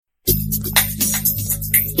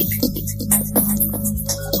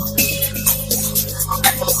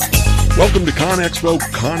Welcome to ConExpo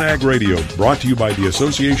ConAg Radio, brought to you by the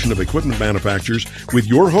Association of Equipment Manufacturers with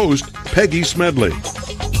your host, Peggy Smedley.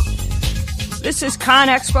 This is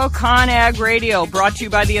ConExpo ConAg Radio, brought to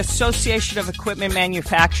you by the Association of Equipment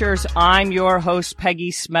Manufacturers. I'm your host,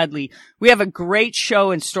 Peggy Smedley. We have a great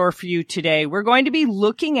show in store for you today. We're going to be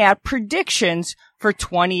looking at predictions for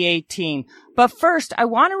 2018. But first, I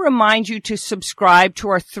want to remind you to subscribe to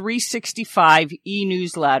our 365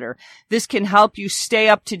 e-newsletter. This can help you stay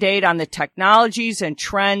up to date on the technologies and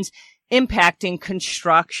trends impacting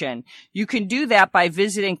construction. You can do that by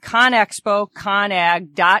visiting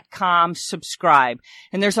ConExpoConAg.com, subscribe.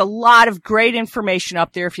 And there's a lot of great information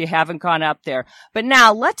up there if you haven't gone up there. But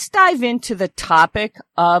now let's dive into the topic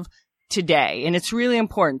of today. And it's really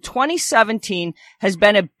important. 2017 has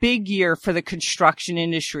been a big year for the construction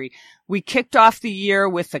industry. We kicked off the year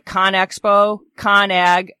with the ConExpo,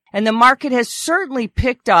 ConAg, and the market has certainly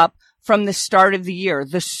picked up from the start of the year.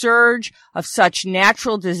 The surge of such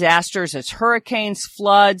natural disasters as hurricanes,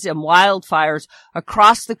 floods, and wildfires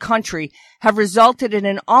across the country have resulted in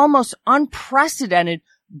an almost unprecedented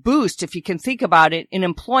boost, if you can think about it, in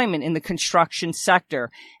employment in the construction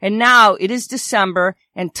sector. And now it is December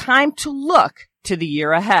and time to look to the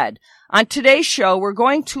year ahead. On today's show, we're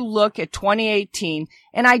going to look at 2018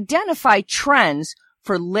 and identify trends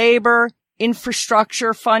for labor,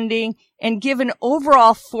 infrastructure funding, and give an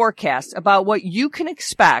overall forecast about what you can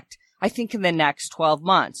expect, I think, in the next 12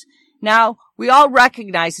 months. Now, we all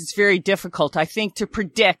recognize it's very difficult, I think, to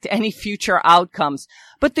predict any future outcomes.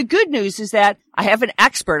 But the good news is that I have an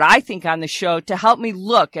expert, I think, on the show to help me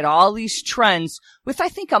look at all these trends with, I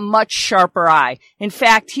think, a much sharper eye. In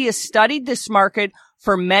fact, he has studied this market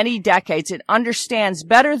for many decades and understands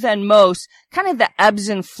better than most kind of the ebbs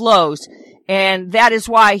and flows. And that is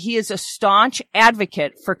why he is a staunch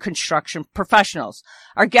advocate for construction professionals.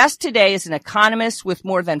 Our guest today is an economist with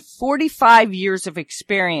more than 45 years of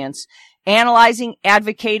experience analyzing,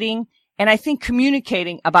 advocating, and I think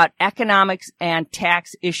communicating about economics and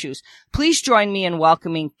tax issues. Please join me in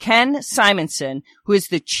welcoming Ken Simonson, who is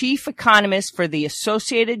the chief economist for the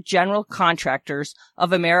Associated General Contractors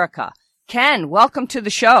of America. Ken, welcome to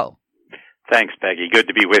the show. Thanks, Peggy. Good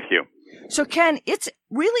to be with you. So, Ken, it's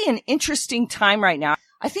really an interesting time right now.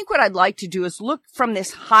 I think what I'd like to do is look from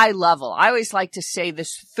this high level. I always like to say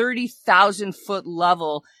this 30,000-foot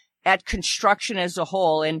level at construction as a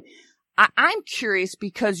whole. And I'm curious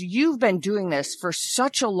because you've been doing this for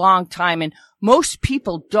such a long time, and most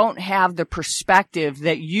people don't have the perspective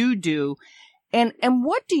that you do. And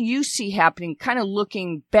what do you see happening kind of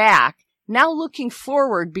looking back, now looking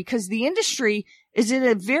forward, because the industry is at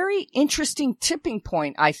a very interesting tipping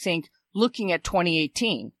point, I think, looking at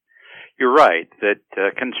 2018. You're right that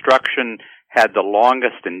construction had the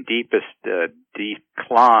longest and deepest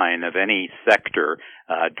decline of any sector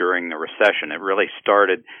during the recession. It really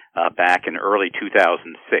started back in early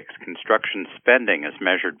 2006. Construction spending, as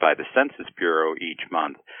measured by the Census Bureau each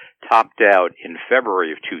month, topped out in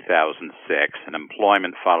February of 2006, and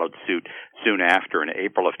employment followed suit soon after in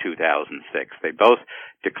April of 2006. They both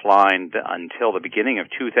declined until the beginning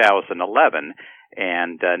of 2011,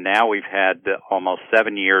 and now we've had almost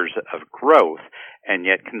 7 years of growth, and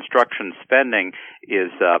yet construction spending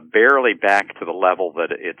is barely back to the level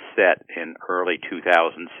that it set in early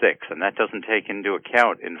 2006, and that doesn't take into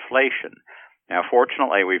account inflation. Now,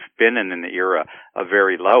 fortunately, we've been in an era of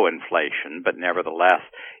very low inflation, but nevertheless,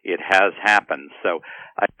 it has happened. So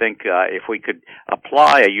I think if we could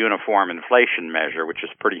apply a uniform inflation measure, which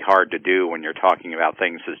is pretty hard to do when you're talking about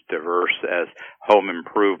things as diverse as home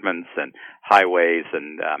improvements and highways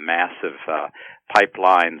and massive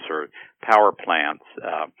pipelines or power plants,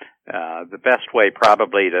 the best way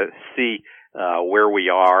probably to see where we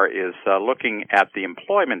are is looking at the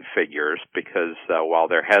employment figures, because while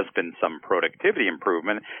there has been some productivity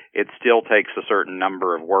improvement, it still takes a certain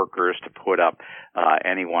number of workers to put up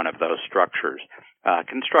any one of those structures.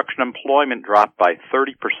 Construction employment dropped by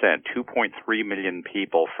 30%, 2.3 million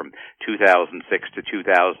people from 2006 to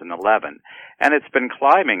 2011. And it's been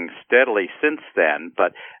climbing steadily since then,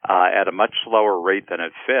 but at a much slower rate than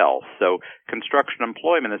it fell. So construction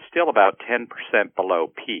employment is still about 10% below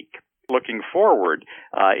peak. Looking forward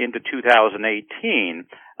into 2018,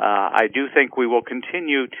 I do think we will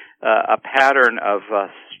continue a pattern of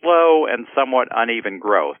slow and somewhat uneven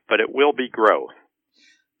growth, but it will be growth.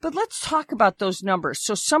 But let's talk about those numbers.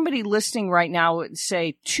 So somebody listening right now would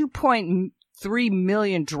say 2.3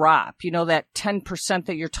 million drop, that 10%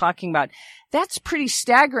 that you're talking about. That's pretty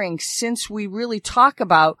staggering, since we really talk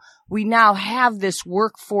about we now have this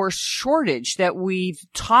workforce shortage that we've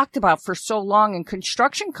talked about for so long, and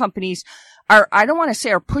construction companies are, I don't want to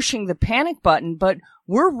say are pushing the panic button, but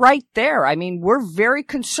we're right there. I mean, we're very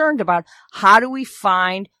concerned about how do we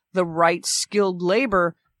find the right skilled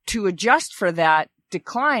labor to adjust for that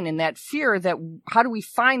decline and that fear, that how do we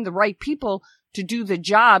find the right people to do the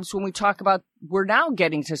jobs when we talk about we're now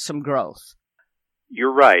getting to some growth?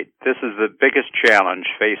 You're right. This is the biggest challenge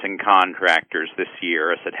facing contractors this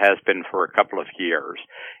year, as it has been for a couple of years.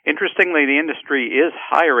 Interestingly, the industry is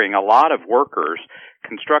hiring a lot of workers.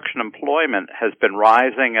 Construction employment has been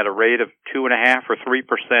rising at a rate of 2.5% or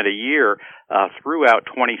 3% a year throughout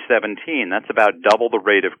 2017. That's about double the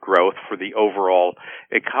rate of growth for the overall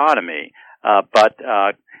economy. But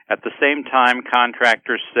at the same time,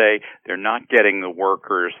 contractors say they're not getting the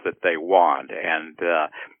workers that they want. And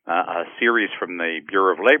a series from the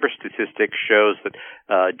Bureau of Labor Statistics shows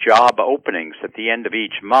that job openings at the end of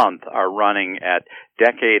each month are running at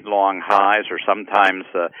decade-long highs, or sometimes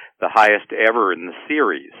the highest ever in the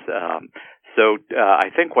series. So I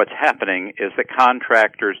think what's happening is that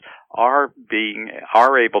contractors are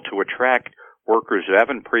able to attract workers who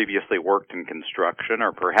haven't previously worked in construction,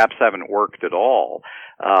 or perhaps haven't worked at all,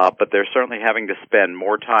 but they're certainly having to spend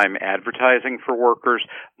more time advertising for workers,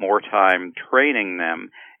 more time training them,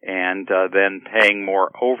 and then paying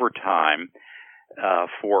more overtime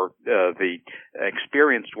for the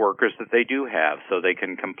experienced workers that they do have, so they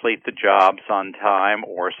can complete the jobs on time,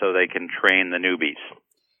 or so they can train the newbies.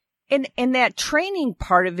 And that training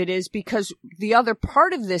part of it is because the other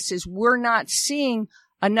part of this is we're not seeing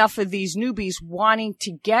enough of these newbies wanting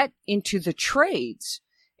to get into the trades.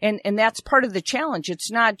 And that's part of the challenge.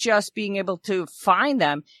 It's not just being able to find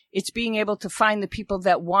them. It's being able to find the people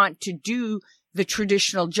that want to do the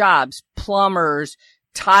traditional jobs, plumbers,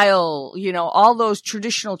 tile, all those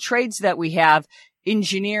traditional trades that we have,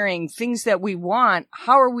 engineering, things that we want.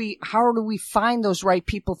 How do we find those right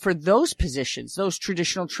people for those positions, those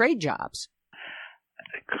traditional trade jobs?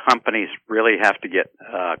 Companies really have to get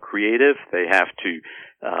creative. They have to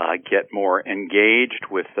get more engaged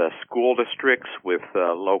with school districts, with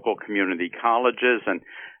local community colleges, and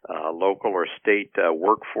local or state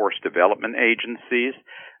workforce development agencies.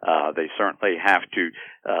 They certainly have to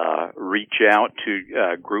reach out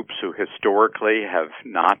to groups who historically have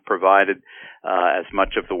not provided as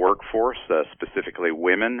much of the workforce, specifically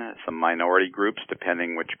women, some minority groups,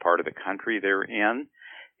 depending which part of the country they're in.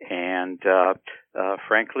 And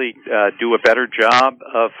frankly, do a better job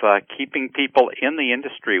of keeping people in the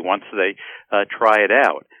industry once they try it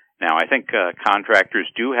out. Now, I think contractors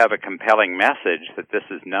do have a compelling message that this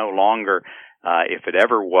is no longer, if it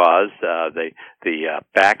ever was, the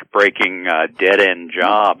back-breaking dead-end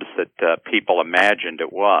jobs that people imagined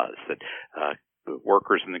it was. That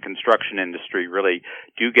workers in the construction industry really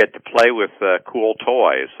do get to play with cool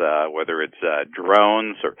toys, whether it's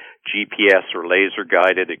drones or GPS or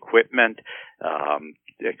laser-guided equipment,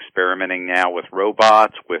 experimenting now with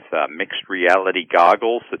robots, with mixed reality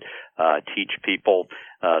goggles that teach people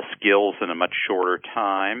skills in a much shorter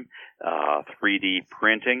time, 3D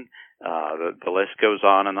printing. The list goes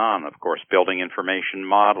on and on, of course, building information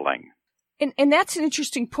modeling. And that's an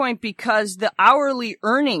interesting point, because the hourly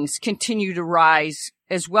earnings continue to rise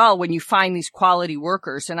as well when you find these quality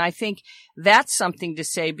workers. And I think that's something to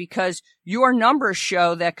say, because your numbers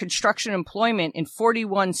show that construction employment in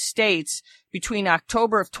 41 states between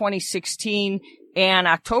October of 2016 and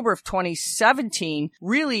October of 2017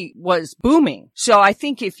 really was booming. So I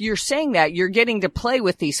think if you're saying that, you're getting to play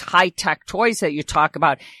with these high-tech toys that you talk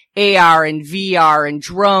about, AR and VR and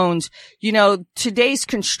drones. Today's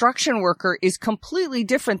construction worker is completely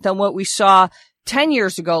different than what we saw 10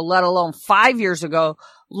 years ago, let alone 5 years ago,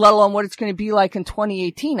 let alone what it's going to be like in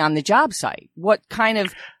 2018 on the job site. What kind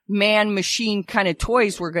of man-machine kind of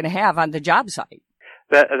toys we're going to have on the job site.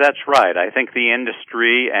 That's right. I think the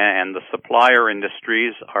industry and the supplier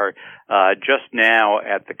industries are just now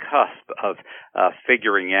at the cusp of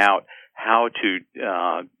figuring out how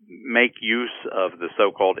to make use of the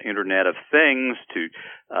so-called Internet of Things, to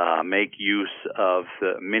make use of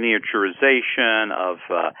the miniaturization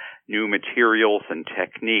of new materials and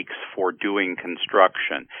techniques for doing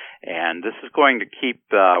construction. And this is going to keep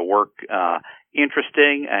work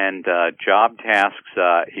interesting and job tasks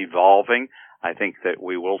evolving. I think that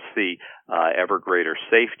we will see ever greater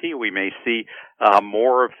safety. We may see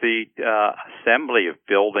more of the assembly of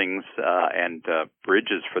buildings and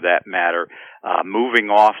bridges, for that matter,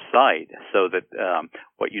 moving off-site, so that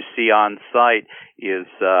what you see on-site is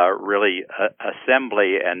really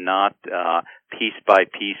assembly and not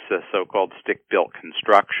piece-by-piece so-called stick-built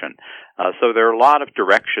construction. So there are a lot of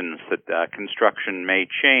directions that construction may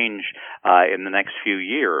change in the next few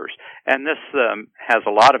years. And this has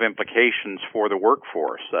a lot of implications for the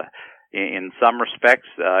workforce. in some respects,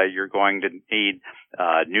 you're going to need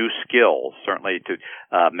new skills, certainly to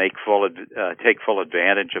take full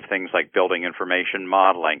advantage of things like building information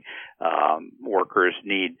modeling. Workers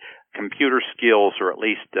need computer skills, or at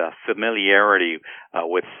least familiarity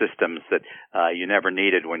with systems that you never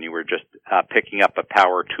needed when you were just picking up a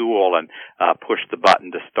power tool and push the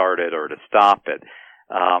button to start it or to stop it.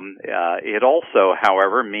 It also,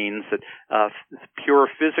 however, means that pure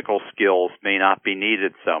physical skills may not be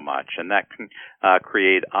needed so much, and that can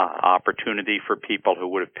create opportunity for people who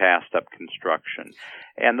would have passed up construction.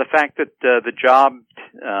 And the fact that the job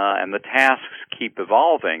and the tasks keep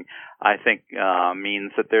evolving, I think,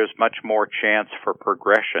 means that there's much more chance for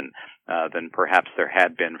progression than perhaps there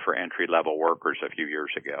had been for entry-level workers a few years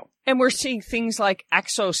ago. And we're seeing things like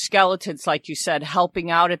exoskeletons, like you said,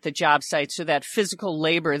 helping out at the job site, so that physical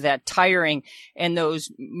labor, that tiring, and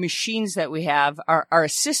those machines that we have are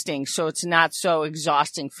assisting, so it's not so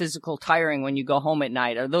exhausting, physical tiring when you go home at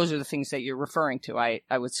night. Those are the things that you're referring to, I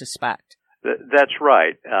would suspect. That's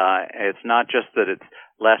right. It's not just that it's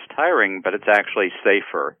less tiring, but it's actually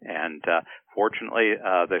safer. And fortunately,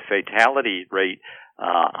 the fatality rate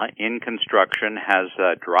in construction has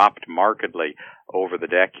dropped markedly over the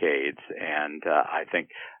decades, and I think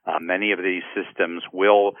many of these systems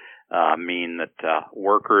will mean that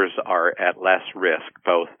workers are at less risk,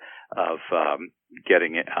 both of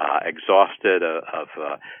getting exhausted, of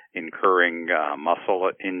incurring muscle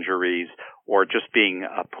injuries, or just being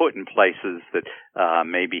put in places that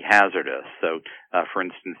may be hazardous. So, for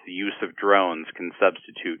instance, the use of drones can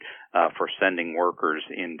substitute for sending workers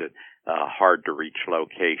into hard-to-reach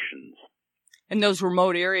locations. And those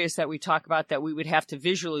remote areas that we talk about that we would have to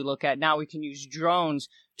visually look at, now we can use drones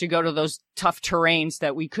to go to those tough terrains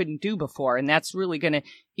that we couldn't do before. And that's really going to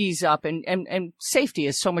ease up. And safety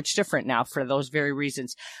is so much different now for those very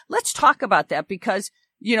reasons. Let's talk about that because,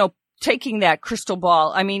 you know, taking that crystal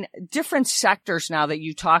ball, I mean, different sectors now that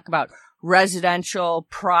you talk about, residential,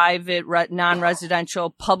 private,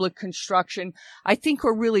 non-residential, public construction. I think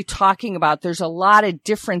we're really talking about there's a lot of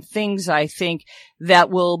different things, I think, that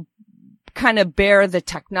will kind of bear the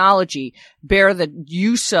technology, bear the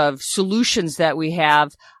use of solutions that we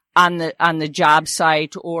have on the job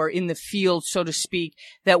site or in the field, so to speak,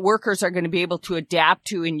 that workers are going to be able to adapt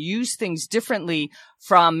to and use things differently,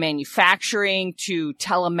 from manufacturing to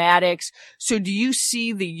telematics. So do you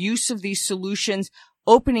see the use of these solutions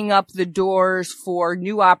opening up the doors for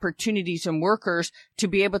new opportunities and workers to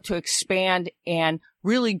be able to expand and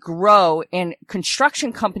really grow, and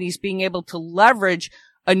construction companies being able to leverage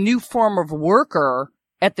a new form of worker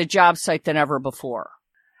at the job site than ever before?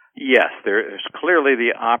 Yes, there's clearly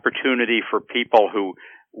the opportunity for people who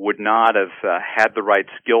would not have had the right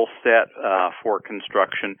skill set for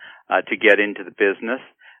construction to get into the business.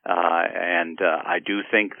 And I do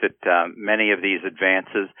think that many of these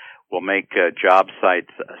advances will make job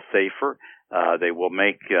sites safer. They will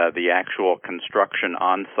make the actual construction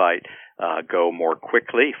on-site go more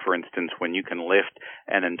quickly. For instance, when you can lift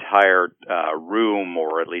an entire room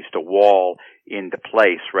or at least a wall into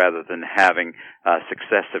place rather than having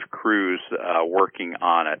successive crews working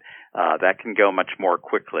on it, that can go much more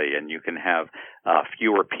quickly, and you can have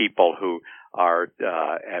fewer people who are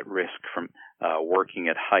at risk from working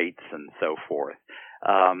at heights and so forth.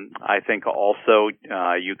 I think also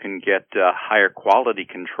you can get higher quality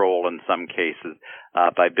control in some cases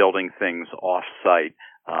by building things off-site,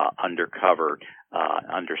 undercover,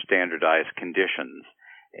 under standardized conditions.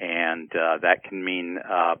 And that can mean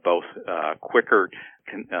both quicker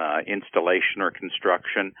installation or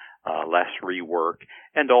construction, less rework,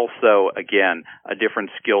 and also, again, a different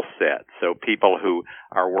skill set. So people who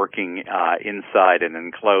are working inside an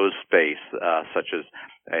enclosed space, such as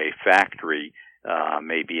a factory,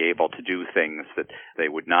 may be able to do things that they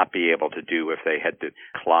would not be able to do if they had to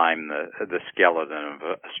climb the skeleton of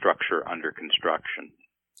a structure under construction.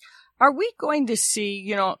 Are we going to see,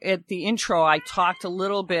 you know, at the intro, I talked a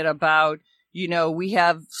little bit about, you know, we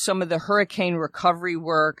have some of the hurricane recovery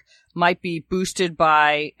work might be boosted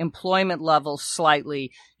by employment levels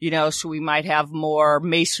slightly, you know, so we might have more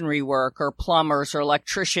masonry work or plumbers or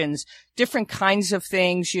electricians, different kinds of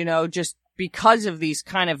things, you know, just because of these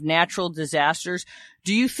kind of natural disasters.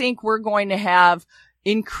 Do you think we're going to have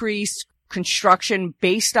increased construction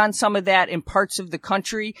based on some of that in parts of the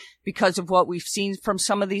country because of what we've seen from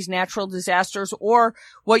some of these natural disasters, or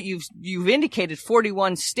what you've indicated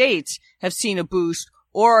 41 states have seen a boost,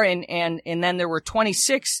 or and then there were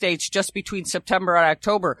 26 states just between September and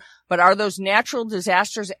October. But are those natural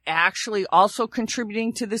disasters actually also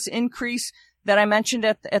contributing to this increase that I mentioned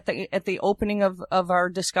at the opening of our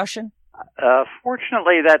discussion?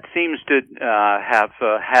 Fortunately, that seems to have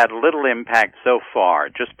had little impact so far.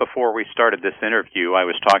 Just before we started this interview, I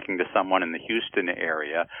was talking to someone in the Houston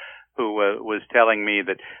area who was telling me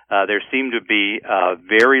that there seemed to be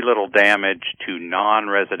very little damage to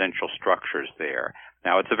non-residential structures there.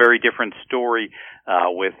 Now, it's a very different story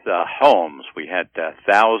with homes. We had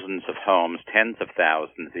thousands of homes, tens of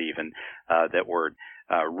thousands even, that were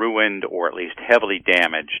ruined or at least heavily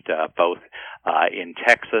damaged, both in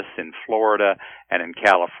Texas, in Florida, and in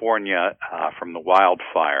California from the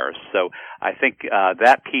wildfires. So I think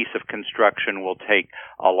that piece of construction will take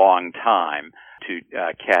a long time to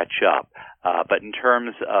catch up. But in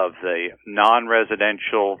terms of the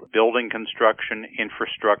non-residential building construction,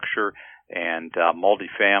 infrastructure, and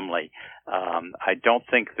multifamily, I don't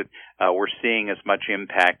think that we're seeing as much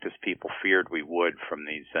impact as people feared we would from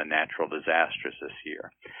these natural disasters this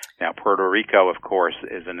year. Now, Puerto Rico, of course,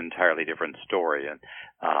 is an entirely different story and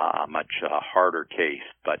a much harder case.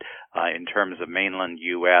 But in terms of mainland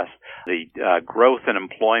U.S., the growth in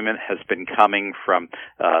employment has been coming from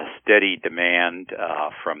steady demand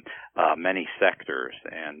from many sectors,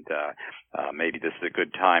 and maybe this is a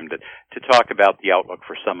good time to talk about the outlook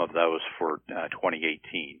for some of those for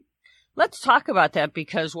 2018. Let's talk about that,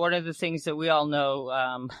 because one of the things that we all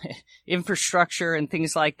know, infrastructure and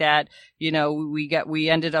things like that, you know, we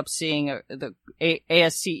ended up seeing the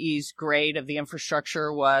ASCE's grade of the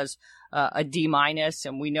infrastructure was a D-,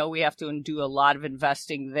 and we know we have to do a lot of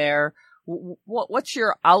investing there. What's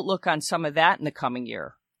your outlook on some of that in the coming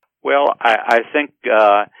year? Well, I think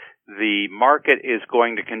the market is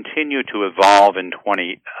going to continue to evolve in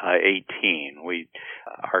 2018. We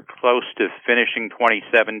are close to finishing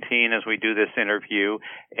 2017 as we do this interview,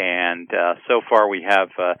 and so far we have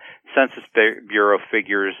Census Bureau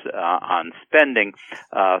figures on spending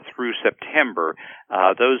through September.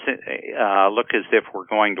 Those look as if we're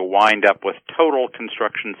going to wind up with total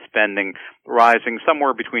construction spending rising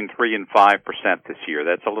somewhere between 3 and 5% this year.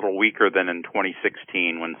 That's a little weaker than in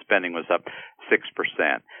 2016 when spending was up 6%.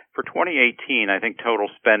 For 2018, I think total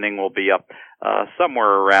spending will be up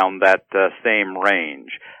somewhere around that same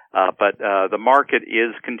range. But the market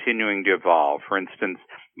is continuing to evolve. For instance,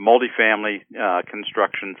 multifamily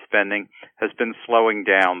construction spending has been slowing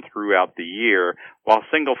down throughout the year, while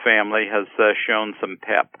single family has shown some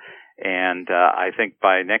pep. And I think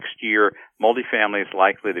by next year, multifamily is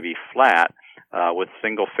likely to be flat, with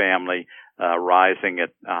single family rising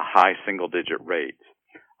at high single-digit rates.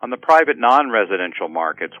 On the private non-residential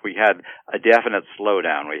markets, we had a definite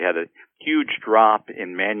slowdown. We had a huge drop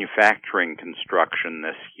in manufacturing construction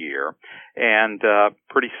this year, and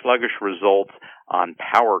pretty sluggish results on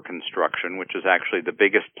power construction, which is actually the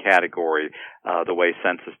biggest category the way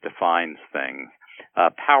Census defines things.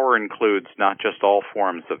 Power includes not just all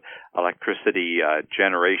forms of electricity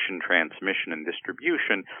generation, transmission, and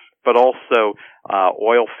distribution, but also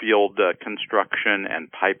oil field construction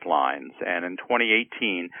and pipelines. And in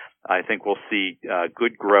 2018, I think we'll see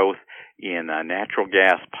good growth in natural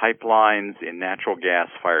gas pipelines, in natural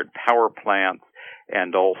gas-fired power plants,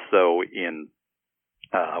 and also in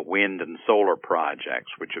wind and solar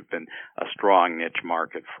projects, which have been a strong niche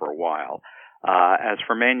market for a while. As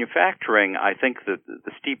for manufacturing, I think that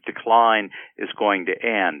the steep decline is going to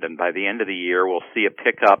end, and by the end of the year, we'll see a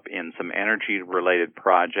pickup in some energy-related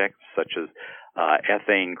projects, such as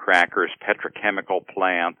ethane crackers, petrochemical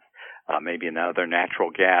plants, maybe another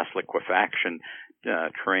natural gas liquefaction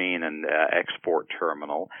train and export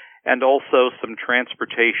terminal, and also some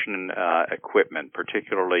transportation equipment,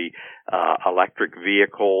 particularly electric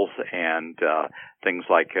vehicles and things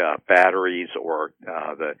like batteries or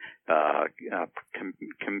the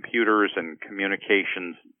computers and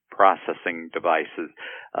communications processing devices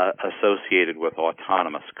associated with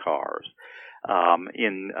autonomous cars.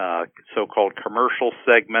 In so-called commercial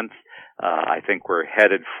segments, I think we're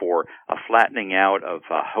headed for a flattening out of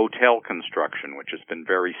hotel construction, which has been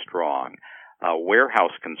very strong.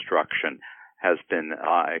 Warehouse construction has been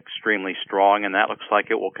extremely strong, and that looks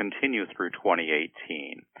like it will continue through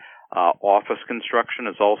 2018. Office construction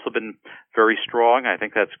has also been very strong. I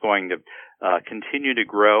think that's going to continue to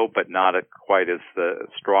grow, but not at quite as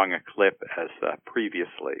strong a clip as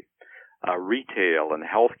previously. Retail and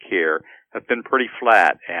healthcare have been pretty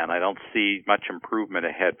flat, and I don't see much improvement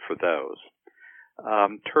ahead for those.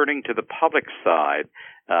 Turning to the public side,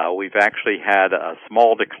 we've actually had a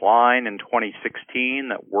small decline in 2016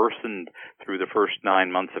 that worsened through the first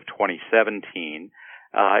 9 months of 2017.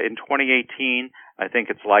 In 2018, I think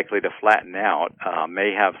it's likely to flatten out,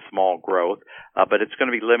 may have small growth, but it's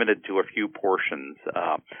going to be limited to a few portions.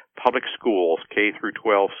 Public schools, K through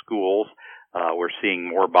 12 schools, We're seeing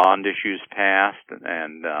more bond issues passed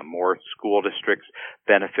and more school districts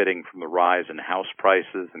benefiting from the rise in house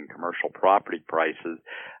prices and commercial property prices.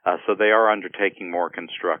 So they are undertaking more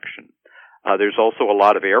construction. There's also a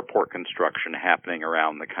lot of airport construction happening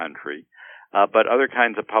around the country. But other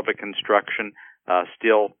kinds of public construction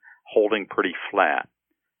still holding pretty flat.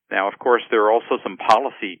 Now, of course, there are also some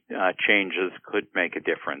policy changes could make a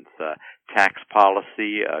difference. Tax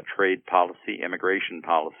policy, trade policy, immigration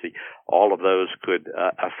policy, all of those could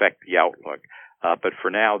affect the outlook. But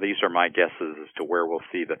for now, these are my guesses as to where we'll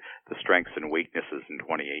see the strengths and weaknesses in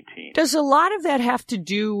 2018. Does a lot of that have to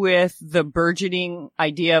do with the burgeoning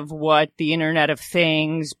idea of what the Internet of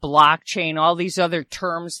Things, blockchain, all these other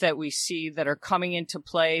terms that we see that are coming into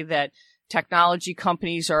play that technology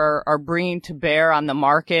companies are bringing to bear on the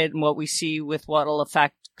market and what we see with what will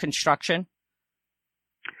affect construction?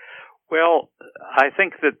 Well, I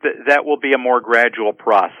think that will be a more gradual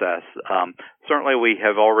process. Certainly we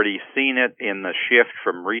have already seen it in the shift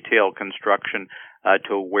from retail construction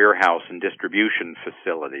to warehouse and distribution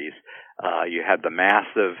facilities. You had the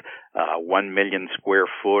massive 1 million square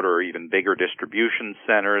foot or even bigger distribution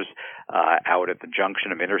centers out at the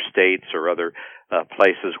junction of interstates or other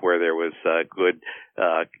places where there was good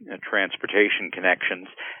transportation connections.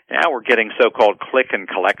 Now we're getting so-called click and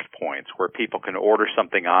collect points where people can order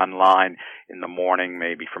something online in the morning,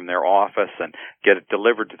 maybe from their office, and get it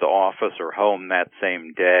delivered to the office or home that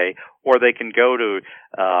same day. Or they can go to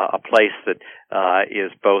a place that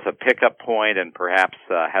is both a pickup point and perhaps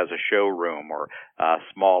has a showroom or a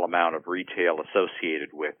small amount of retail associated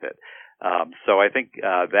with it. So I think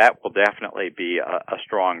that will definitely be a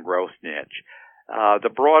strong growth niche. The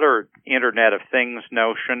broader Internet of Things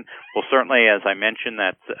notion, well, certainly, as I mentioned,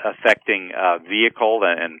 that's affecting vehicle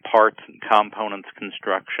and parts and components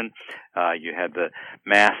construction. You had the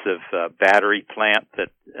massive battery plant that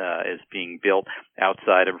is being built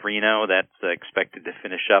outside of Reno. That's expected to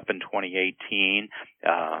finish up in 2018.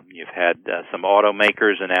 You've had some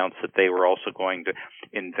automakers announce that they were also going to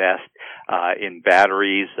invest in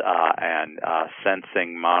batteries and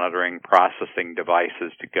sensing, monitoring, processing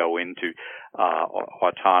devices to go into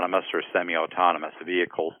autonomous or semi-autonomous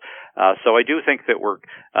vehicles. So I do think that we're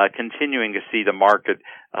continuing to see the market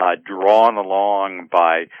drawn along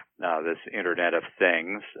by this Internet of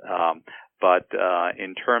Things. But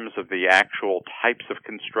in terms of the actual types of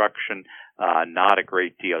construction, not a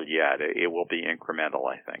great deal yet. It will be incremental,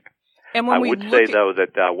 I think. And when I would say, though,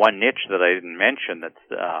 that one niche that I didn't mention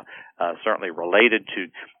that's certainly related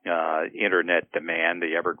to Internet demand,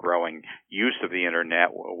 the ever-growing use of the Internet,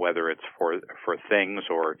 whether it's for things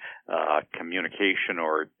or communication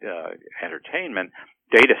or entertainment,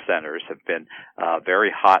 data centers have been a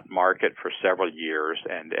very hot market for several years,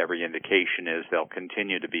 and every indication is they'll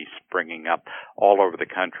continue to be springing up all over the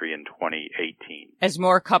country in 2018. As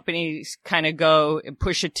more companies kind of go and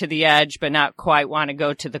push it to the edge, but not quite want to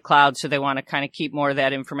go to the cloud, so they want to kind of keep more of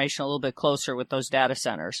that information a little bit closer with those data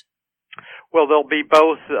centers. Well, there'll be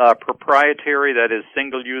both proprietary, that is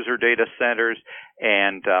single-user data centers,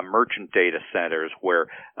 and merchant data centers where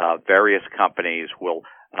various companies will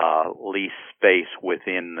lease space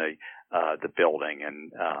within the building.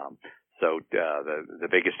 And so the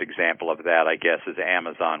biggest example of that, I guess, is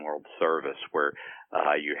Amazon World Service, where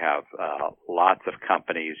you have lots of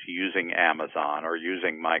companies using Amazon or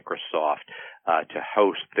using Microsoft to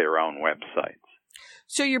host their own websites.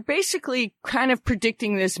 So you're basically kind of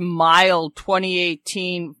predicting this mild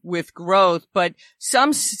 2018 with growth, but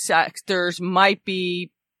some sectors might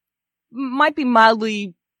be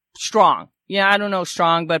mildly strong. Yeah, I don't know,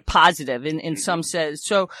 strong, but positive in some sense.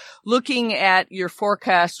 So looking at your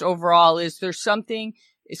forecast overall, is there some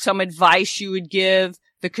advice you would give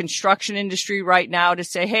the construction industry right now to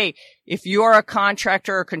say, hey, if you're a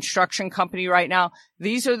contractor or construction company right now,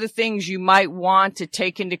 these are the things you might want to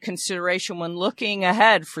take into consideration when looking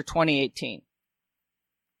ahead for 2018?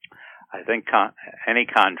 I think any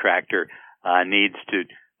contractor needs to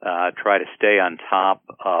try to stay on top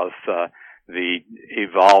of the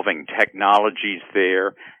evolving technologies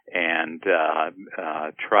there and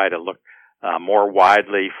try to look more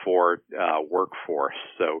widely for workforce.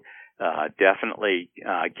 So definitely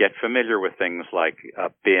get familiar with things like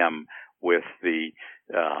BIM, with the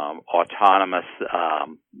autonomous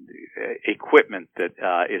equipment that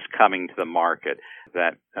is coming to the market.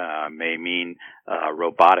 That may mean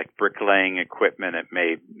robotic bricklaying equipment. It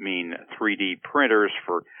may mean 3D printers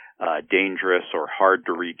for dangerous or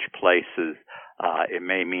hard-to-reach places. It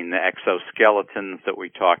may mean the exoskeletons that we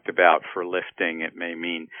talked about for lifting. It may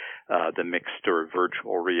mean the mixed or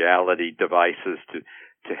virtual reality devices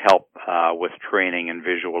to help with training and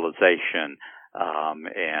visualization.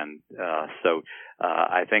 So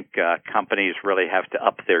I think companies really have to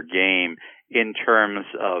up their game in terms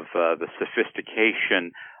of the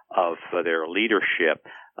sophistication of their leadership,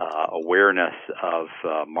 awareness of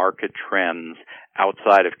market trends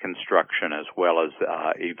outside of construction, as well as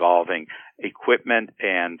evolving equipment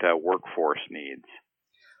and workforce needs.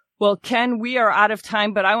 Well, Ken, we are out of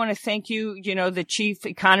time, but I want to thank you, the chief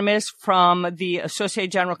economist from the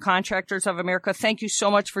Associated General Contractors of America. Thank you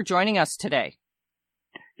so much for joining us today.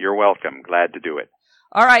 You're welcome. Glad to do it.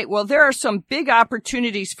 All right. Well, there are some big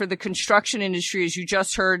opportunities for the construction industry, as you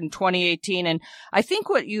just heard, in 2018. And I think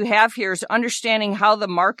what you have here is understanding how the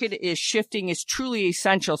market is shifting is truly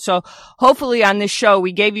essential. So hopefully on this show,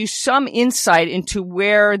 we gave you some insight into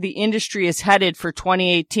where the industry is headed for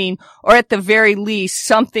 2018, or at the very least,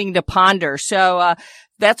 something to ponder. So,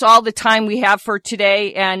 that's all the time we have for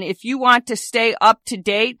today. And if you want to stay up to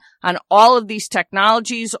date on all of these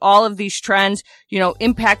technologies, all of these trends,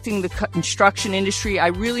 impacting the construction industry, I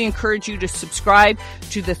really encourage you to subscribe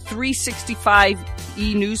to the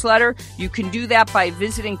 365E newsletter. You can do that by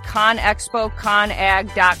visiting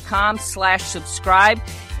conag.com/subscribe.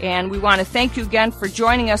 And we want to thank you again for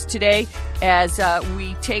joining us today as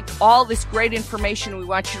we take all this great information. We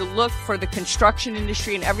want you to look for the construction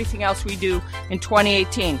industry and everything else we do in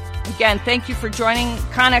 2018. Again, thank you for joining.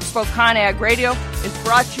 ConExpo ConAg Radio is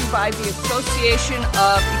brought to you by the Association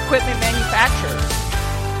of Equipment Manufacturers.